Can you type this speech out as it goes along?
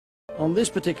On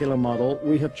this particular model,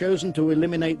 we have chosen to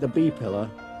eliminate the B-pillar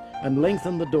and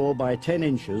lengthen the door by 10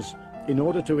 inches in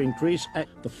order to increase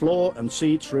the floor and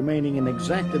seats remaining in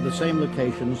exactly the same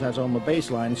locations as on the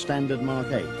baseline standard Mark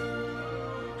 8.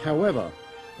 However,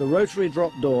 the rotary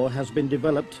drop door has been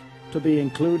developed to be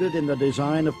included in the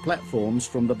design of platforms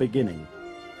from the beginning.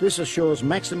 This assures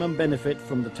maximum benefit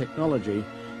from the technology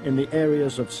in the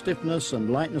areas of stiffness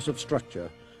and lightness of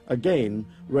structure, again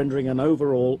rendering an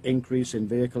overall increase in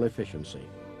vehicle efficiency.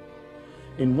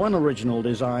 In one original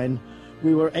design,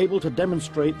 we were able to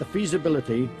demonstrate the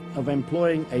feasibility of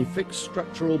employing a fixed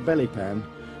structural belly pan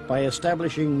by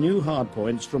establishing new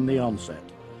hardpoints from the onset,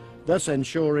 thus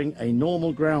ensuring a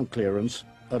normal ground clearance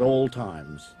at all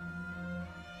times.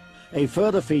 A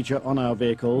further feature on our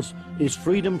vehicles is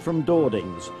freedom from door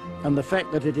dings and the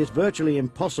fact that it is virtually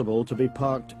impossible to be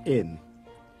parked in.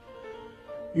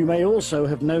 You may also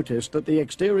have noticed that the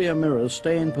exterior mirrors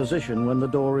stay in position when the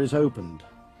door is opened.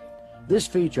 This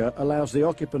feature allows the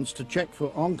occupants to check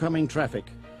for oncoming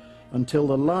traffic until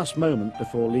the last moment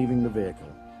before leaving the vehicle.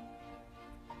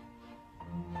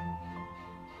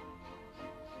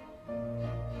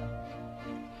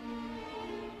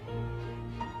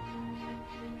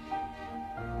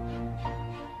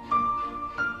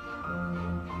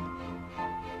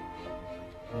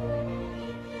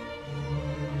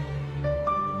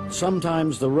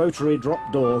 Sometimes the rotary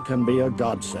drop door can be a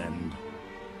godsend.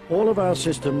 All of our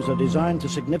systems are designed to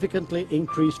significantly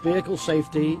increase vehicle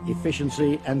safety,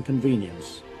 efficiency and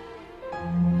convenience.